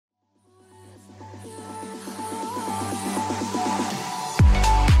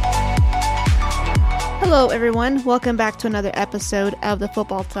Hello, everyone. Welcome back to another episode of the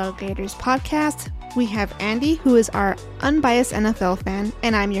Football Tailgaters podcast. We have Andy, who is our unbiased NFL fan,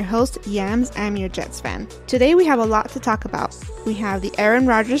 and I'm your host, Yams. I'm your Jets fan. Today, we have a lot to talk about. We have the Aaron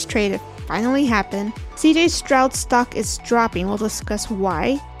Rodgers trade finally happened. CJ Stroud's stock is dropping. We'll discuss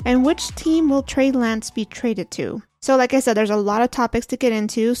why. And which team will Trey Lance be traded to? So like I said, there's a lot of topics to get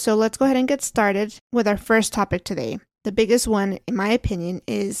into. So let's go ahead and get started with our first topic today. The biggest one, in my opinion,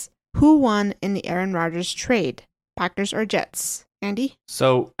 is who won in the Aaron Rodgers trade, Packers or Jets? Andy?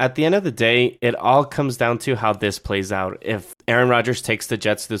 So at the end of the day, it all comes down to how this plays out. If Aaron Rodgers takes the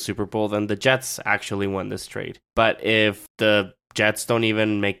Jets to the Super Bowl, then the Jets actually won this trade. But if the Jets don't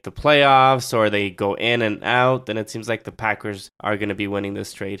even make the playoffs or they go in and out, then it seems like the Packers are going to be winning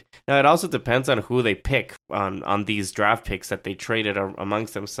this trade. Now, it also depends on who they pick on these draft picks that they traded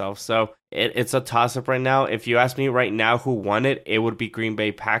amongst themselves. So it's a toss-up right now. If you ask me right now who won it, it would be Green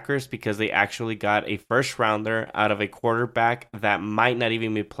Bay Packers because they actually got a first-rounder out of a quarterback that might not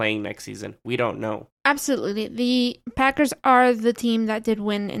even be playing next season. We don't know. Absolutely. The Packers are the team that did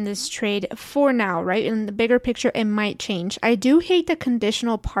win in this trade for now, right? In the bigger picture, it might change. I do hate the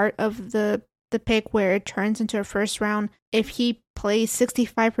conditional part of the pick where it turns into a first round if he plays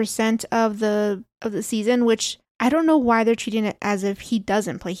 65% of the season, which I don't know why they're treating it as if he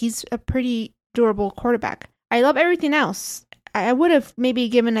doesn't play. He's a pretty durable quarterback. I love everything else. I would have maybe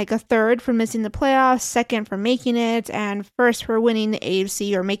given like a third for missing the playoffs, second for making it, and first for winning the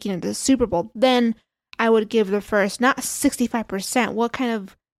AFC or making it to the Super Bowl. Then I would give the first, not 65%. What kind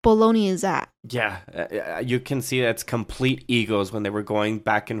of baloney is that? Yeah, you can see that's complete egos when they were going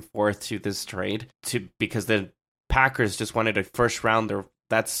back and forth to this trade because the Packers just wanted a first rounder.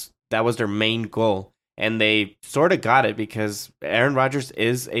 That was their main goal. And they sort of got it because Aaron Rodgers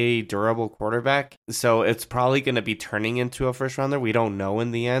is a durable quarterback. So it's probably going to be turning into a first rounder. We don't know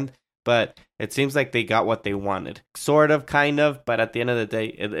in the end. But it seems like they got what they wanted. Sort of, kind of. But at the end of the day,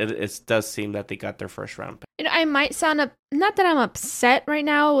 it does seem that they got their first round pick. You know, I might sound not that I'm upset right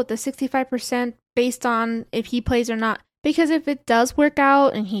now with the 65% based on if he plays or not. Because if it does work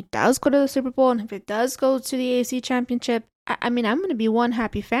out and he does go to the Super Bowl and if it does go to the AFC Championship, I mean, I'm going to be one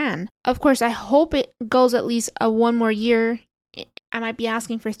happy fan. Of course, I hope it goes at least one more year. I might be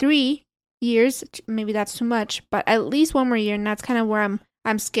asking for 3 years. Maybe that's too much. But at least one more year. And that's kind of where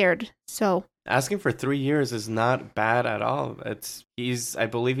I'm scared. So asking for 3 years is not bad at all. I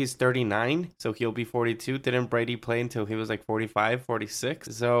believe he's 39, so he'll be 42. Didn't Brady play until he was like 45,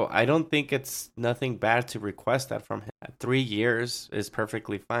 46? So I don't think it's nothing bad to request that from him. 3 years is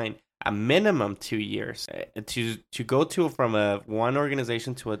perfectly fine. A minimum 2 years. To go from one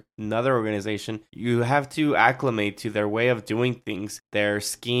organization to another organization, you have to acclimate to their way of doing things, their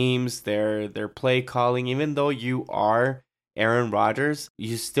schemes, their play calling. Even though you are Aaron Rodgers,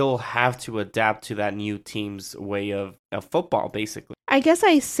 you still have to adapt to that new team's way of football, basically. I guess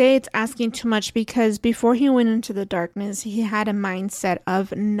I say it's asking too much because before he went into the darkness, he had a mindset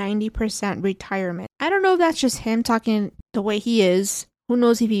of 90% retirement. I don't know if that's just him talking the way he is. Who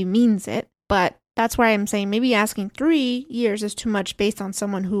knows if he means it? But that's why I'm saying maybe asking 3 years is too much based on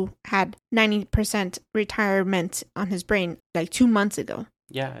someone who had 90% retirement on his brain like 2 months ago.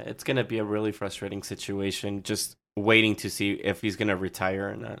 Yeah, it's going to be a really frustrating situation just waiting to see if he's going to retire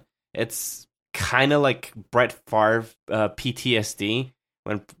or not. It's kind of like Brett Favre PTSD.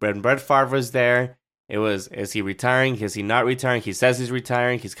 When Brett Favre was there, it was, is he retiring? Is he not retiring? He says he's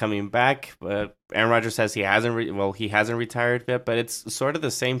retiring. He's coming back. But Aaron Rodgers says he hasn't retired yet, but it's sort of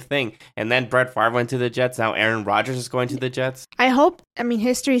the same thing. And then Brett Favre went to the Jets. Now Aaron Rodgers is going to the Jets.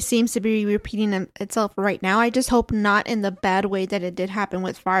 History seems to be repeating itself right now. I just hope not in the bad way that it did happen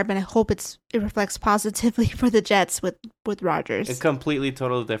with Favre, and I hope it reflects positively for the Jets with Rodgers. A completely,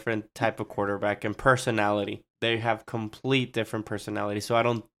 totally different type of quarterback and personality. They have complete different personality. So I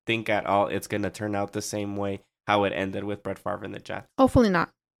don't think at all it's going to turn out the same way how it ended with Brett Favre and the Jets. Hopefully not.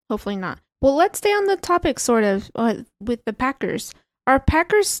 Well, let's stay on the topic sort of with the Packers. Are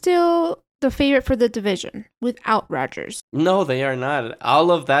Packers still the favorite for the division without Rodgers? No, they are not.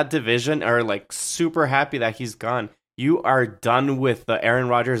 All of that division are like super happy that he's gone. You are done with the Aaron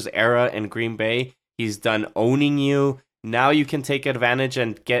Rodgers era in Green Bay. He's done owning you. Now you can take advantage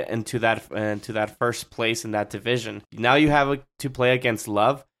and get into that first place in that division. Now you have to play against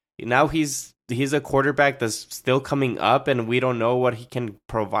Love. Now he's a quarterback that's still coming up, and we don't know what he can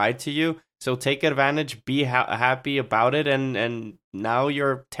provide to you. So take advantage, be happy about it, and now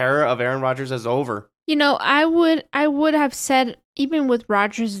your terror of Aaron Rodgers is over. You know, I would have said even with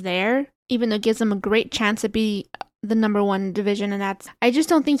Rodgers there, even though it gives him a great chance to be the number one division, and I just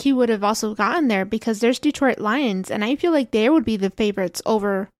don't think he would have also gotten there because there's Detroit Lions, and I feel like they would be the favorites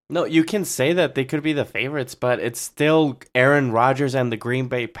over No, you can say that they could be the favorites, but it's still Aaron Rodgers and the Green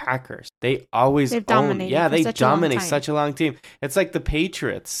Bay Packers. They always They've own. dominated Yeah, for they such a long dominate time. such a long team. It's like the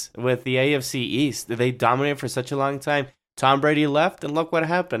Patriots with the AFC East. They dominated for such a long time. Tom Brady left, and look what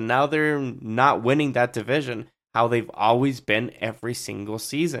happened. Now they're not winning that division, how they've always been every single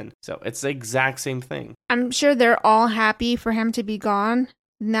season. So it's the exact same thing. I'm sure they're all happy for him to be gone.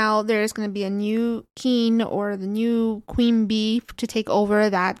 Now there's going to be a new king or the new queen bee to take over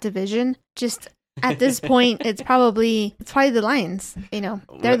that division. Just at this point, it's probably the Lions.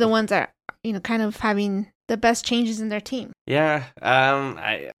 They're the ones that kind of having the best changes in their team. Yeah,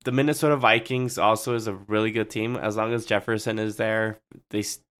 the Minnesota Vikings also is a really good team. As long as Jefferson is there, they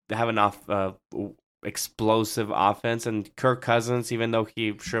have enough explosive offense, and Kirk Cousins, even though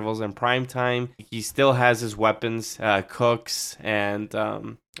he shrivels in prime time, he still has his weapons, Cooks, and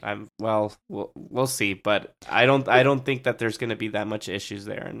we'll see, but I don't think that there's going to be that much issues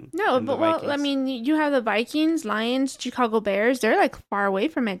there. In the Vikings. I mean, you have the Vikings, Lions, Chicago Bears. They're like far away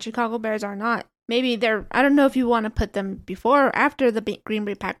from it. Chicago Bears are not. Maybe I don't know if you want to put them before or after the Green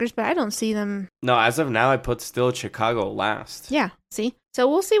Bay Packers, but I don't see them. No, as of now, I put still Chicago last. Yeah, see? So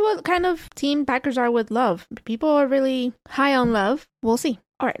we'll see what kind of team Packers are with Love. People are really high on Love. We'll see.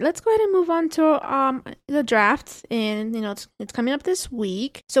 All right, let's go ahead and move on to the draft, and it's coming up this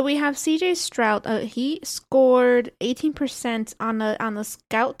week. So we have C.J. Stroud. He scored 18% on the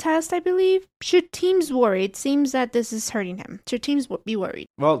scout test, I believe. Should teams worry? It seems that this is hurting him. Should teams be worried?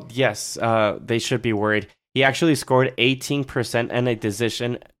 Well, yes, they should be worried. He actually scored 18% in a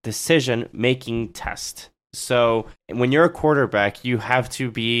decision-making test. So when you're a quarterback, you have to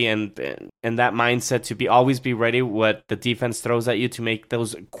be in that mindset to always be ready what the defense throws at you, to make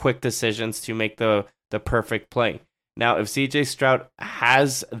those quick decisions, to make the perfect play. Now, if CJ Stroud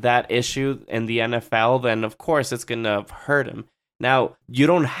has that issue in the NFL, then of course it's going to hurt him. Now, you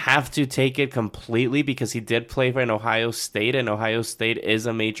don't have to take it completely, because he did play for Ohio State, and Ohio State is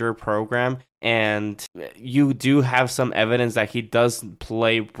a major program. And you do have some evidence that he does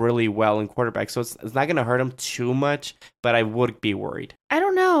play really well in quarterback. So it's not going to hurt him too much, but I would be worried. I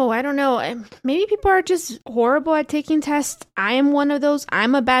don't know. Maybe people are just horrible at taking tests. I am one of those.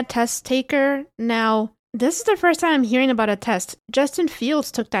 I'm a bad test taker. Now, this is the first time I'm hearing about a test. Justin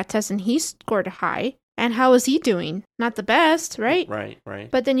Fields took that test and he scored high. And how is he doing? Not the best, right? Right.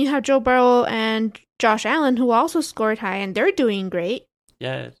 But then you have Joe Burrow and Josh Allen, who also scored high, and they're doing great.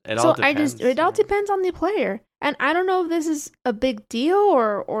 Yeah, it all depends. It all depends on the player. And I don't know if this is a big deal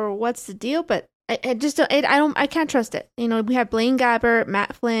or what's the deal, but I can't trust it. We have Blaine Gabbert,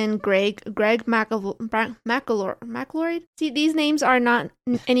 Matt Flynn, Greg McElroy. See, these names are not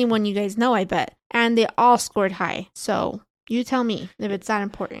anyone you guys know, I bet. And they all scored high. So you tell me if it's that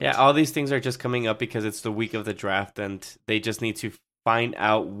important. Yeah, all these things are just coming up because it's the week of the draft, and they just need to find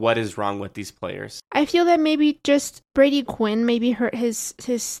out what is wrong with these players. I feel that maybe just Brady Quinn maybe hurt his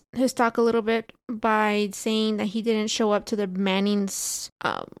stock a little bit by saying that he didn't show up to the Manning's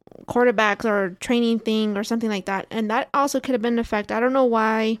quarterbacks or training thing or something like that. And that also could have been an effect. I don't know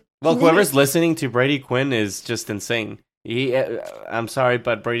why. Well, whoever's listening to Brady Quinn is just insane. I'm sorry,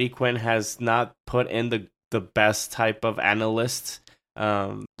 but Brady Quinn has not put in the best type of analysts.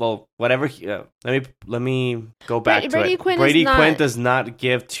 Well, whatever. Let me go back to it. Brady Quinn does not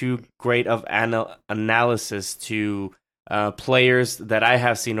give too great of analysis to players that I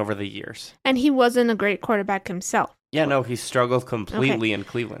have seen over the years. And he wasn't a great quarterback himself. Yeah, no, he struggled completely in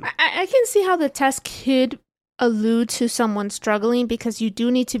Cleveland. I can see how the test could allude to someone struggling, because you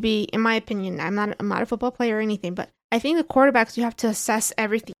do need to be, in my opinion, I'm not a football player or anything, but I think the quarterbacks, you have to assess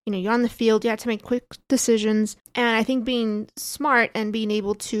everything. You're on the field, you have to make quick decisions. And I think being smart and being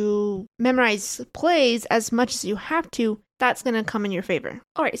able to memorize plays as much as you have to, that's going to come in your favor.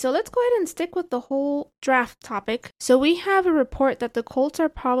 All right, so let's go ahead and stick with the whole draft topic. So we have a report that the Colts are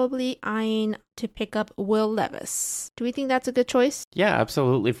probably eyeing to pick up Will Levis. Do we think that's a good choice? Yeah,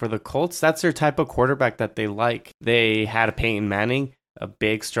 absolutely. For the Colts, that's their type of quarterback that they like. They had Peyton Manning, a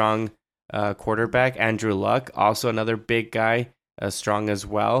big, strong quarterback. Andrew Luck, also another big guy, strong as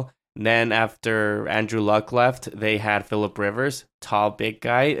well. And then after Andrew Luck left, they had Phillip Rivers, tall, big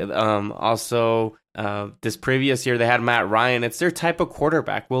guy. Also, this previous year, they had Matt Ryan. It's their type of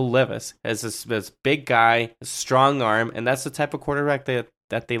quarterback. Will Levis is this big guy, strong arm, and that's the type of quarterback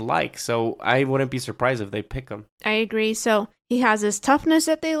that they like. So I wouldn't be surprised if they pick him. I agree. So he has this toughness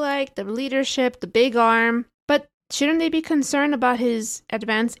that they like, the leadership, the big arm. But shouldn't they be concerned about his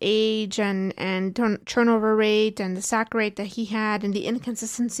advanced age and turnover rate and the sack rate that he had and the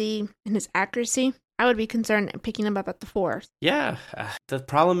inconsistency in his accuracy? I would be concerned picking him up at the 4th. Yeah, the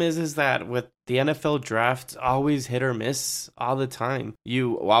problem is that with the NFL draft, always hit or miss all the time.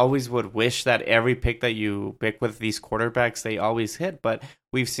 You always would wish that every pick that you pick with these quarterbacks, they always hit. But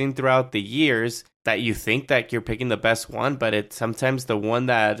we've seen throughout the years that you think that you're picking the best one, but it's sometimes the one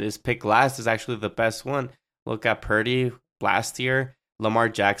that is picked last is actually the best one. Look at Purdy last year. Lamar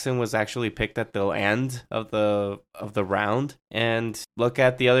Jackson was actually picked at the end of the round. And look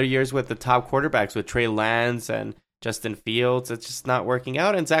at the other years with the top quarterbacks with Trey Lance and Justin Fields. It's just not working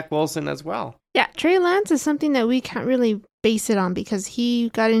out. And Zach Wilson as well. Yeah, Trey Lance is something that we can't really base it on because he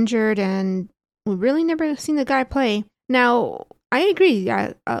got injured and we really never seen the guy play. Now, I agree.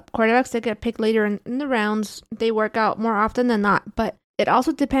 Yeah, quarterbacks that get picked later in the rounds, they work out more often than not. But it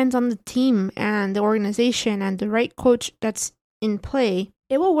also depends on the team and the organization and the right coach that's in play.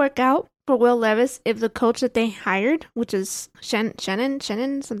 It will work out for Will Levis if the coach that they hired, which is Shannon,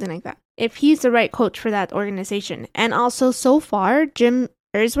 something like that, if he's the right coach for that organization. And also, so far, Jim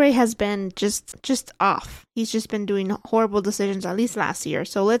Irsay has been just off. He's just been doing horrible decisions, at least last year.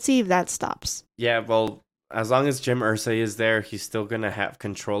 So let's see if that stops. Yeah, well, as long as Jim Irsay is there, he's still going to have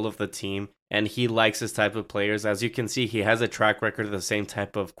control of the team. And he likes his type of players. As you can see, he has a track record of the same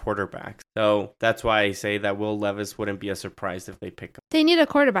type of quarterback. So that's why I say that Will Levis wouldn't be a surprise if they pick him. They need a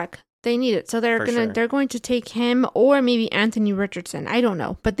quarterback. They need it. So they're going to take him or maybe Anthony Richardson. I don't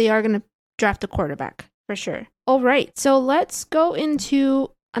know. But they are going to draft a quarterback for sure. All right. So let's go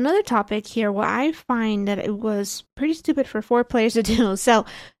into another topic here where I find that it was pretty stupid for 4 players to do. So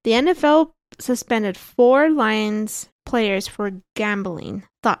the NFL suspended 4 Lions players for gambling.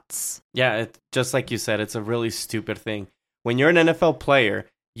 Thoughts? Yeah, just like you said, it's a really stupid thing. When you're an NFL player,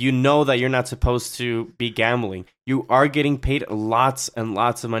 you know that you're not supposed to be gambling. You are getting paid lots and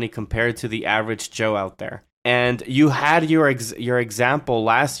lots of money compared to the average Joe out there. And you had your example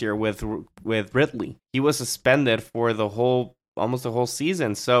last year with Ridley. He was suspended for almost the whole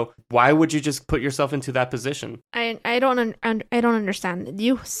season. So why would you just put yourself into that position? I don't understand.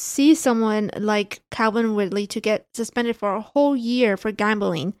 You see someone like Calvin Ridley to get suspended for a whole year for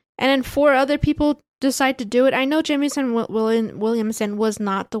gambling, and then 4 other people decide to do it. I know Jamison Williamson was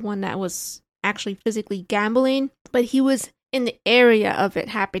not the one that was actually physically gambling, but he was in the area of it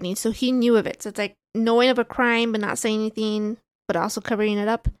happening, so he knew of it. So it's like knowing of a crime but not saying anything, but also covering it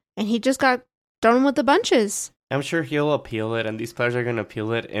up, and he just got thrown with the bunches. I'm sure he'll appeal it, and these players are going to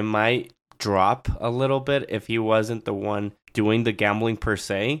appeal it. It might drop a little bit if he wasn't the one doing the gambling per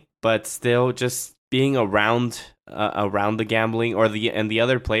se, but still just being around the gambling or the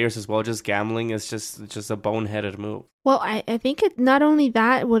other players as well, just gambling is just a boneheaded move. Well, I think it not only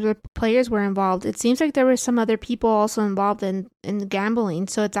that where the players were involved, it seems like there were some other people also involved in the gambling.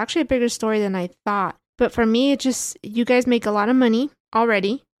 So it's actually a bigger story than I thought. But for me, it just, you guys make a lot of money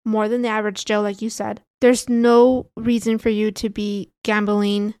already, more than the average Joe, like you said. There's no reason for you to be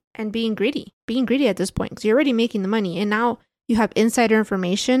gambling and being greedy at this point because you're already making the money. And now you have insider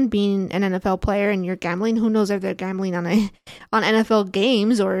information being an NFL player and you're gambling. Who knows if they're gambling on NFL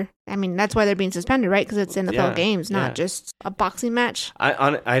games or, I mean, that's why they're being suspended, right? Because it's NFL games, not just a boxing match.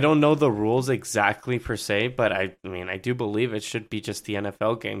 I don't know the rules exactly per se, but I mean, I do believe it should be just the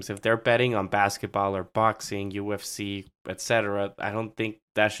NFL games. If they're betting on basketball or boxing, UFC, etc., I don't think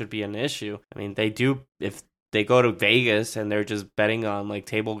that should be an issue. I mean, they do, if they go to Vegas and they're just betting on like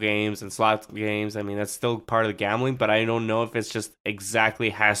table games and slot games, I mean, that's still part of the gambling, but I don't know if it's just exactly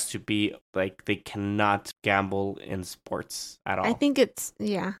has to be like they cannot gamble in sports at all. I think it's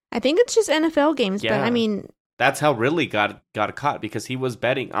just NFL games, but I mean, that's how Ridley got caught because he was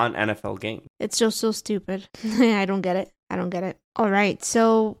betting on NFL games. It's just so stupid. I don't get it. All right,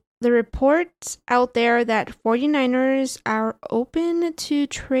 so the reports out there that 49ers are open to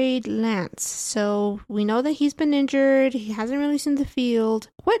trade Lance. So we know that he's been injured. He hasn't really seen the field.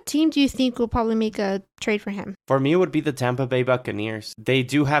 What team do you think will probably make a trade for him? For me, it would be the Tampa Bay Buccaneers. They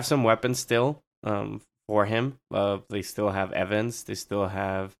do have some weapons still for him. They still have Evans. They still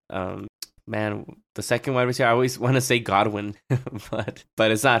have... the second wide receiver, I always want to say Godwin, but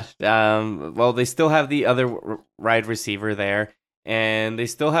it's not. They still have the other wide receiver there. And they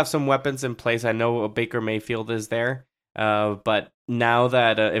still have some weapons in place. I know Baker Mayfield is there. But now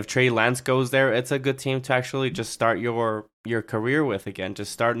that if Trey Lance goes there, it's a good team to actually just start your career with again.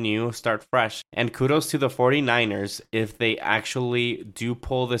 Just start new, start fresh. And kudos to the 49ers if they actually do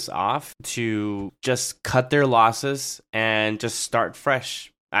pull this off to just cut their losses and just start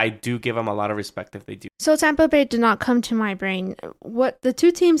fresh. I do give them a lot of respect if they do. So Tampa Bay did not come to my brain. What the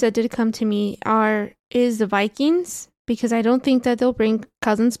 2 teams that did come to me is the Vikings, because I don't think that they'll bring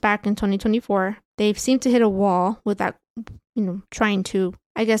Cousins back in 2024. They've seemed to hit a wall with that trying to,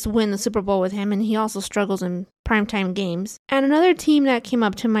 I guess, win the Super Bowl with him. And he also struggles in primetime games. And another team that came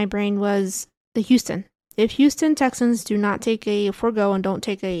up to my brain was the Houston. If Houston Texans do not take a forego and don't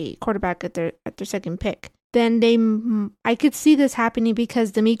take a quarterback at their second pick, then I could see this happening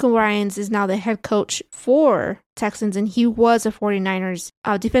because DeMeco Ryans is now the head coach for Texans, and he was a 49ers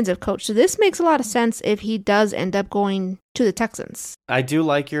defensive coach. So this makes a lot of sense if he does end up going to the Texans. I do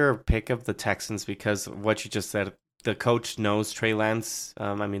like your pick of the Texans because what you just said, the coach knows Trey Lance.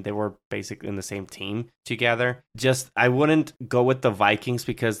 They were basically in the same team together. I wouldn't go with the Vikings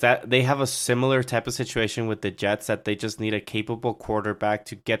because they have a similar type of situation with the Jets that they just need a capable quarterback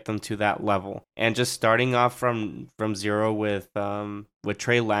to get them to that level. And just starting off from zero with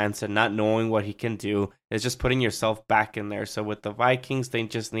Trey Lance and not knowing what he can do is just putting yourself back in there. So with the Vikings, they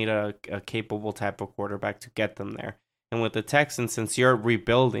just need a capable type of quarterback to get them there. And with the Texans, since you're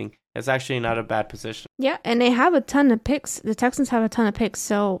rebuilding, it's actually not a bad position. Yeah, and they have a ton of picks. The Texans have a ton of picks.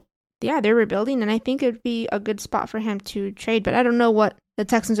 So, yeah, they're rebuilding, and I think it would be a good spot for him to trade. But I don't know what the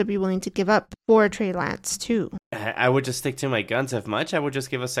Texans would be willing to give up for Trey Lance, too. I would just stick to my guns. If much, I would just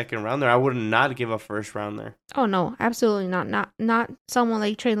give a second rounder. I would not give a first rounder. Oh, no, absolutely not. Not someone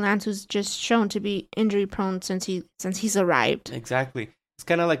like Trey Lance who's just shown to be injury-prone since he's arrived. Exactly. It's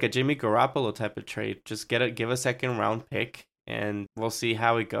kind of like a Jimmy Garoppolo type of trade. Just give a second round pick, and we'll see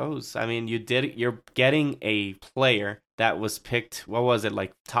how it goes. I mean, you're getting a player that was picked, what was it,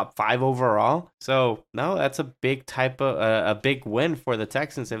 like top 5 overall? So, no, that's a big a big win for the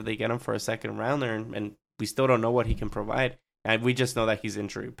Texans if they get him for a second rounder, and we still don't know what he can provide. And we just know that he's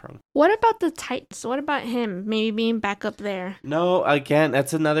injury prone. What about the Titans? What about him maybe being back up there? No, again,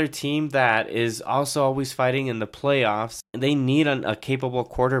 that's another team that is also always fighting in the playoffs. They need a capable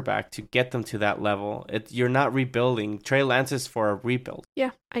quarterback to get them to that level. You're not rebuilding. Trey Lance is for a rebuild. Yeah,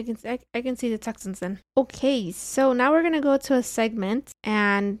 I can see the Texans then. Okay, so now we're going to go to a segment,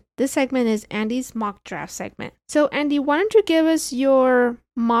 and this segment is Andy's mock draft segment. So, Andy, why don't you give us your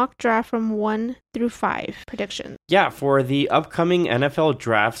mock draft from 1 through 5 predictions? Yeah, for the upcoming NFL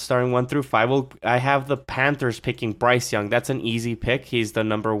draft, starting 1 through 5, I have the Panthers picking Bryce Young. That's an easy pick. He's the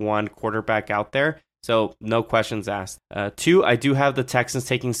number 1 quarterback out there. So no questions asked. 2, I do have the Texans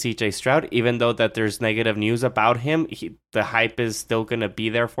taking CJ Stroud, even though that there's negative news about him. The hype is still going to be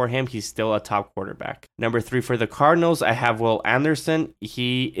there for him. He's still a top quarterback. Number 3 for the Cardinals, I have Will Anderson.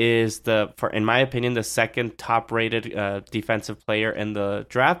 He is in my opinion, the second top rated defensive player in the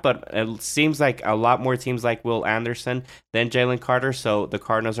draft, but it seems like a lot more teams like Will Anderson than Jalen Carter. So the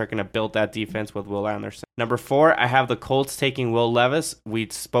Cardinals are going to build that defense with Will Anderson. Number 4, I have the Colts taking Will Levis.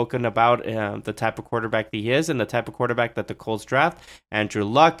 We've spoken about the type of quarterback he is and the type of quarterback that the Colts draft. Andrew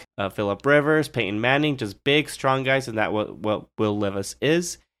Luck, Phillip Rivers, Peyton Manning, just big, strong guys, and that what Will Levis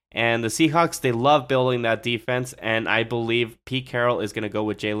is. And the Seahawks, they love building that defense, and I believe Pete Carroll is going to go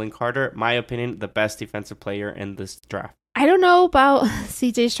with Jalen Carter. My opinion, the best defensive player in this draft. I don't know about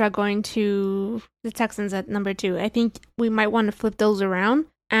CJ Stroud going to the Texans at number 2. I think we might want to flip those around.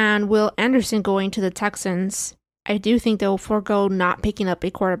 And Will Anderson going to the Texans, I do think they'll forego not picking up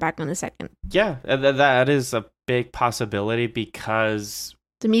a quarterback in the second. Yeah, that is a big possibility because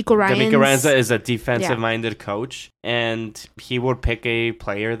DeMeco Ryans is a defensive-minded coach, and he would pick a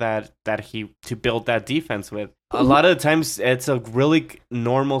player to build that defense with. A lot of the times, it's a really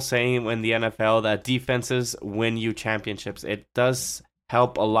normal saying in the NFL that defenses win you championships. It does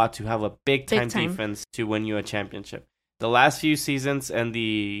help a lot to have a big-time defense to win you a championship. The last few seasons and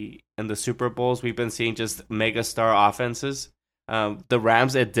the Super Bowls, we've been seeing just megastar offenses. The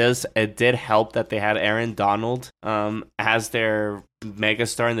Rams, it did help that they had Aaron Donald as their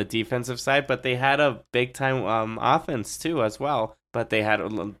megastar in the defensive side, but they had a big time offense too as well. But they had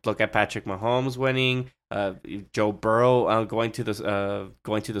look at Patrick Mahomes winning, Joe Burrow going to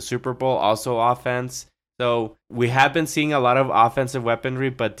the Super Bowl, also offense. So we have been seeing a lot of offensive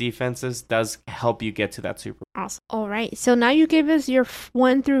weaponry, but defenses does help you get to that Super Bowl. Awesome. All right. So now you give us your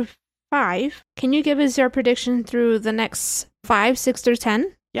 1 through 5. Can you give us your prediction through the next 5, 6 through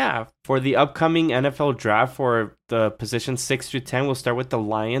 10? Yeah. For the upcoming NFL draft for the position 6 through 10, we'll start with the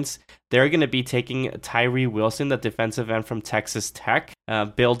Lions. They're going to be taking Tyree Wilson, the defensive end from Texas Tech,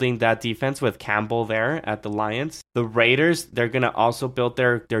 building that defense with Campbell there at the Lions. The Raiders, they're going to also build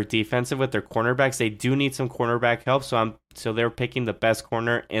their defensive with their cornerbacks. They do need some cornerback help, so they're picking the best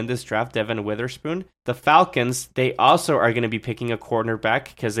corner in this draft, Devin Witherspoon. The Falcons, they also are going to be picking a cornerback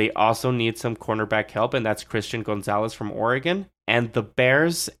because they also need some cornerback help, and that's Christian Gonzalez from Oregon. And the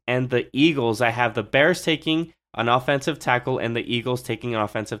Bears and the Eagles, I have the Bears taking an offensive tackle and the Eagles taking an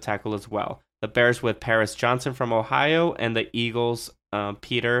offensive tackle as well. The Bears with Paris Johnson from Ohio and the Eagles,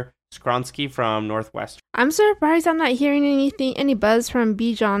 Peter Skronsky from Northwestern. I'm surprised I'm not hearing any buzz from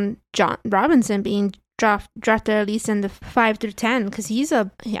Bijan Robinson being drafted at least in the 5 through 10 because he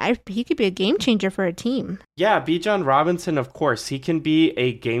could be a game changer for a team. Yeah, Bijan Robinson, of course, he can be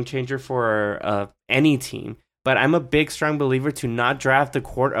a game changer for any team. But I'm a big, strong believer to not draft a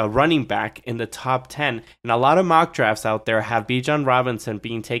running back in the top 10. And a lot of mock drafts out there have Bijan Robinson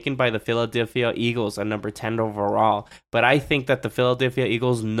being taken by the Philadelphia Eagles at number 10 overall. But I think that the Philadelphia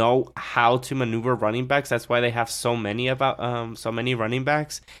Eagles know how to maneuver running backs. That's why they have so many running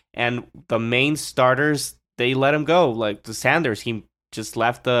backs. And the main starters, they let him go. Like the Sanders, he just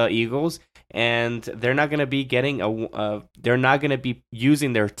left the Eagles. And they're not going to be they're not going to be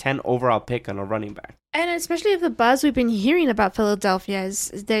using their 10 overall pick on a running back. And especially if the buzz we've been hearing about Philadelphia is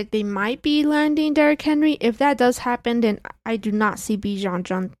that they might be landing Derrick Henry. If that does happen, then I do not see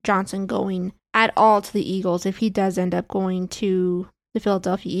Bijan Johnson going at all to the Eagles if he does end up going to the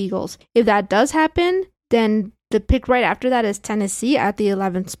Philadelphia Eagles. If that does happen, then the pick right after that is Tennessee at the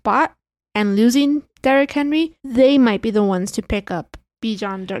 11th spot. And losing Derrick Henry, they might be the ones to pick up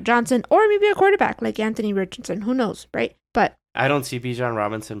Bijan Johnson or maybe a quarterback like Anthony Richardson. Who knows, right? But I don't see Bijan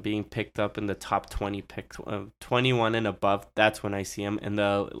Robinson being picked up in the top 20 picks, 21 and above. That's when I see him in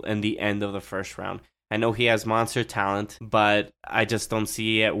the end of the first round. I know he has monster talent, but I just don't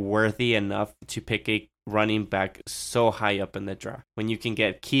see it worthy enough to pick a running back so high up in the draft. When you can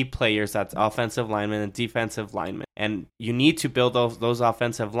get key players, that's offensive linemen and defensive linemen, and you need to build those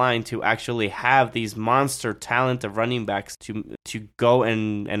offensive line to actually have these monster talent of running backs to go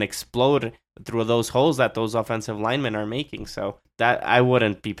and explode through those holes that those offensive linemen are making. So that I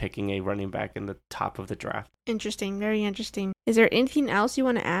wouldn't be picking a running back in the top of the draft. Interesting. Very interesting. Is there anything else you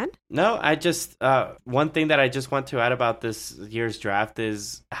want to add? No, I just one thing that I just want to add about this year's draft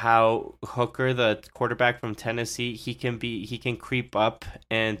is how Hooker, the quarterback from Tennessee, he can creep up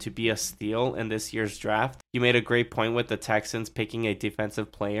and to be a steal in this year's draft. You made a great point with the Texans picking a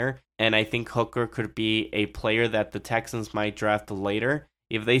defensive player, and I think Hooker could be a player that the Texans might draft later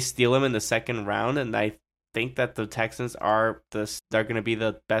if they steal him in the second round. And I think that the Texans they're going to be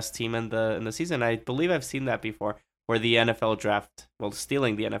the best team in the season. I believe I've seen that before, where the NFL draft,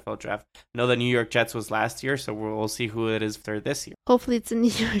 stealing the NFL draft. I know the New York Jets was last year, so we'll see who it is for this year. Hopefully it's the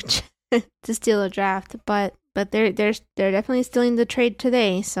New York Jets to steal a draft, but they're definitely stealing the trade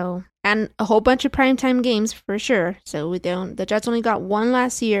today. So, and a whole bunch of primetime games for sure. So the Jets only got one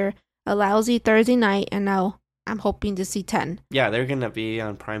last year, a lousy Thursday night, and now I'm hoping to see 10. Yeah, they're going to be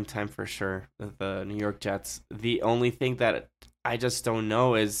on prime time for sure, the New York Jets. The only thing that I just don't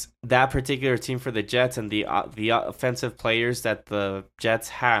know is that particular team for the Jets and the offensive players that the Jets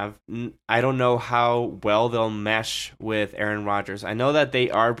have. I don't know how well they'll mesh with Aaron Rodgers. I know that they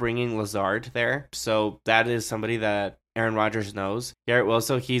are bringing Lazard there, so that is somebody that Aaron Rodgers knows. Garrett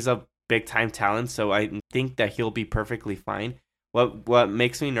Wilson, he's a big-time talent, so I think that he'll be perfectly fine. What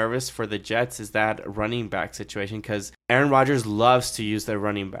makes me nervous for the Jets is that running back situation, because Aaron Rodgers loves to use their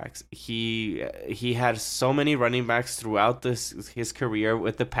running backs. He had so many running backs throughout his career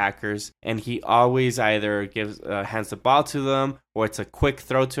with the Packers, and he always either hands the ball to them or it's a quick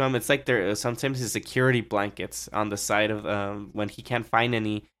throw to them. It's like they're sometimes his security blankets on the side of when he can't find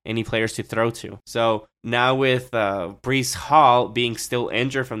any players to throw to. So now with Breece Hall being still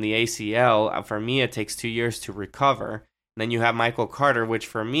injured from the ACL, for me it takes 2 years to recover. Then you have Michael Carter, which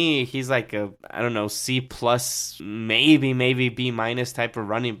for me, he's like a, I don't know, C+, maybe B- type of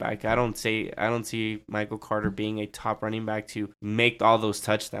running back. I don't see Michael Carter being a top running back to make all those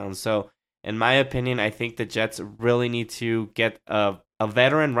touchdowns. So in my opinion, I think the Jets really need to get a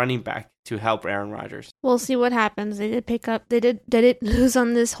veteran running back to help Aaron Rodgers. We'll see what happens. They did lose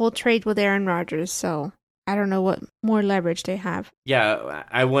on this whole trade with Aaron Rodgers, so I don't know what more leverage they have. Yeah,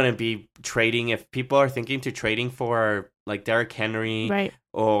 I wouldn't be trading. If people are thinking to trading for like Derrick Henry, right,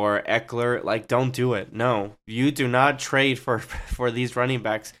 or Eckler, like, don't do it. No, you do not trade for these running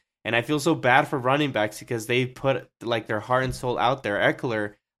backs. And I feel so bad for running backs because they put like their heart and soul out there.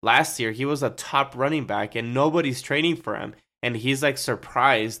 Eckler, last year, he was a top running back and nobody's trading for him. And he's like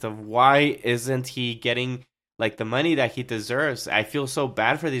surprised of why isn't he getting like the money that he deserves. I feel so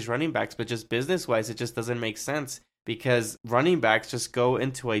bad for these running backs, but just business-wise, it just doesn't make sense because running backs just go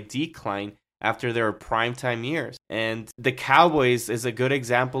into a decline after their primetime years. And the Cowboys is a good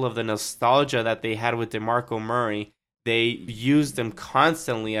example of the nostalgia that they had with DeMarco Murray. They used him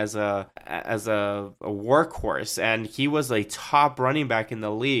constantly as a workhorse, and he was a top running back in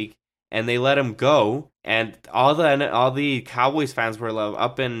the league, and they let him go. And all the Cowboys fans were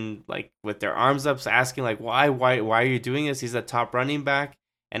up in like with their arms up, asking like, why are you doing this? He's a top running back.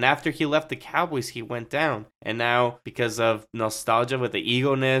 And after he left the Cowboys, he went down. And now, because of nostalgia with the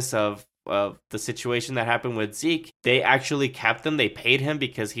ego-ness of the situation that happened with Zeke, they actually kept him. They paid him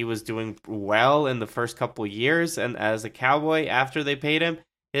because he was doing well in the first couple years. And as a Cowboy, after they paid him,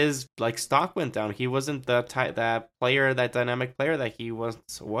 his stock went down. He wasn't that dynamic player that he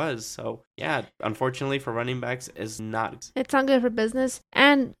once was. So yeah, unfortunately for running backs, it's not good for business.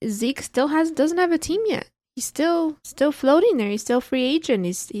 And Zeke still doesn't have a team yet. He's still floating there. He's still free agent.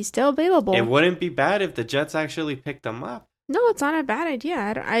 He's still available. It wouldn't be bad if the Jets actually picked him up. No, it's not a bad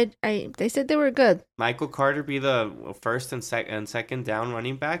idea. They said they were good. Michael Carter be the first and second down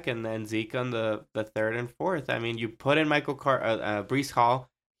running back, and then Zeke on the third and fourth. I mean, you put in Breece Hall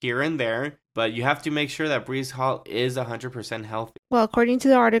here and there, but you have to make sure that Breece Hall is 100% healthy. Well, according to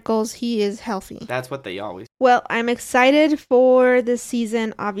the articles, he is healthy. That's what they always. Well, I'm excited for this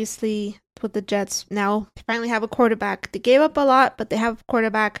season, obviously, with the Jets. Now, they finally have a quarterback. They gave up a lot, but they have a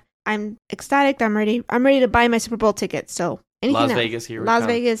quarterback. I'm ecstatic. I'm ready to buy my Super Bowl ticket. So, Las Vegas, here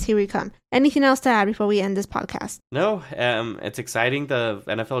we come. Anything else to add before we end this podcast? No, it's exciting. The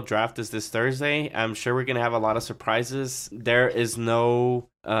NFL draft is this Thursday. I'm sure we're going to have a lot of surprises. There is no...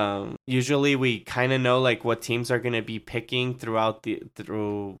 usually we kind of know what teams are going to be picking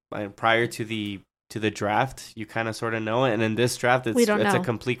prior to the draft. You kind of sort of know it. And in this draft, it's a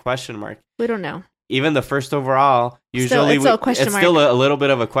complete question mark. We don't know. Even the first overall, usually it's still a little bit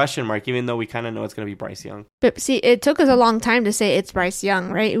of a question mark, even though we kind of know it's going to be Bryce Young. But see, it took us a long time to say it's Bryce Young,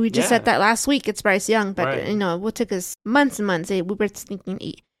 right? We just said that last week, it's Bryce Young. But, right. It took us months and months. We were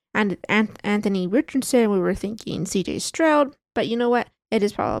thinking Anthony Richardson. We were thinking CJ Stroud. But you know what? It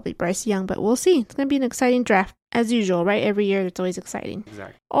is probably Bryce Young. But we'll see. It's going to be an exciting draft, as usual, right? Every year, it's always exciting.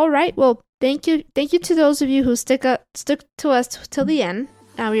 Exactly. All right. Well, thank you to those of you who stuck to us till the end.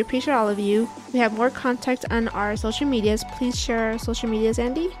 We appreciate all of you. We have more contact on our social medias. Please share our social medias,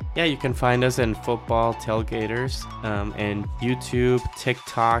 Andy. Yeah, you can find us in Football Tailgaters and YouTube,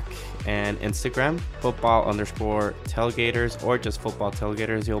 TikTok, and Instagram, Football_Tailgaters, or just Football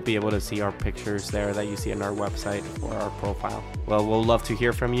Tailgaters. You'll be able to see our pictures there that you see on our website or our profile. Well, we'll love to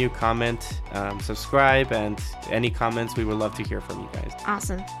hear from you. Comment, subscribe, and any comments, we would love to hear from you guys.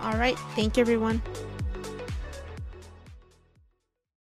 Awesome. All right. Thank you, everyone.